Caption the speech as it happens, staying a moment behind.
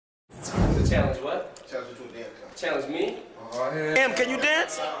Challenge what? Challenge you to a dance. Challenge me? M, can you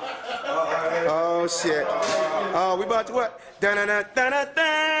dance? Oh shit. Oh, we about to what? Da-na-na,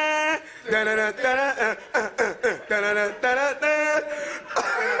 da-na-da, da-na-na, da-na, da-na-na, da-na-da,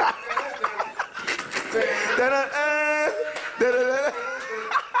 da-na-na, da-na-na.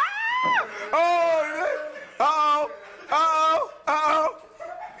 Oh, uh-oh, uh-oh, uh-oh.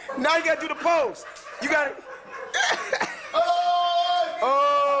 Now you gotta do the pose. You gotta.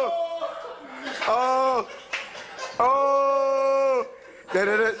 Oh, oh, oh.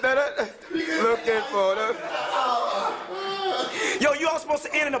 Da-da-da-da-da. Looking for the. Yo, you all supposed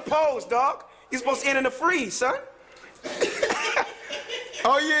to end in a pose, dog. You supposed to end in a freeze, son.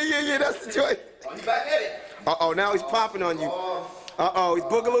 Oh yeah, that's the joint. Oh, you back at it. Uh-oh, now he's popping on you. Uh-oh, he's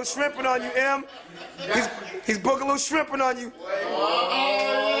boogaloo shrimping on you, M. He's boogaloo shrimping on you.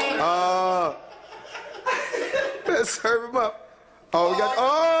 Let's serve him up. Oh, we got.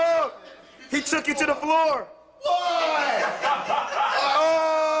 Oh, he took you to the floor.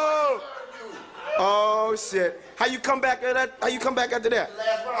 Oh, oh shit. How you come back after that? How you come back after that?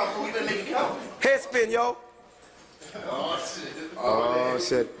 Last round, we didn't make it count. Head spin, yo. Oh shit. Oh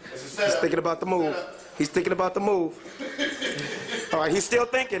shit. He's thinking about the move. He's thinking about the move. All right, he's still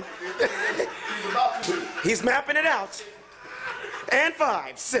thinking. He's mapping it out. And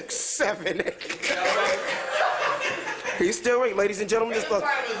 5, 6, 7, 8. He's still right, ladies and gentlemen. This look.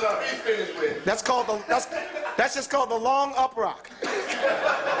 That's called the. That's just called the long up rock.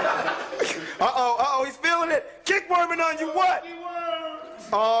 Uh-oh, he's feeling it. Kick worming on you. What?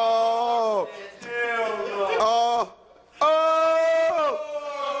 Oh. Oh. Oh.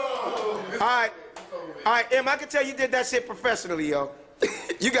 All right, M. I can tell you did that shit professionally, yo.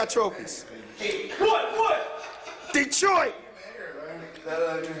 You got trophies. What? Detroit.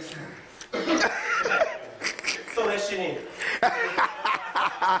 Throw that shit in.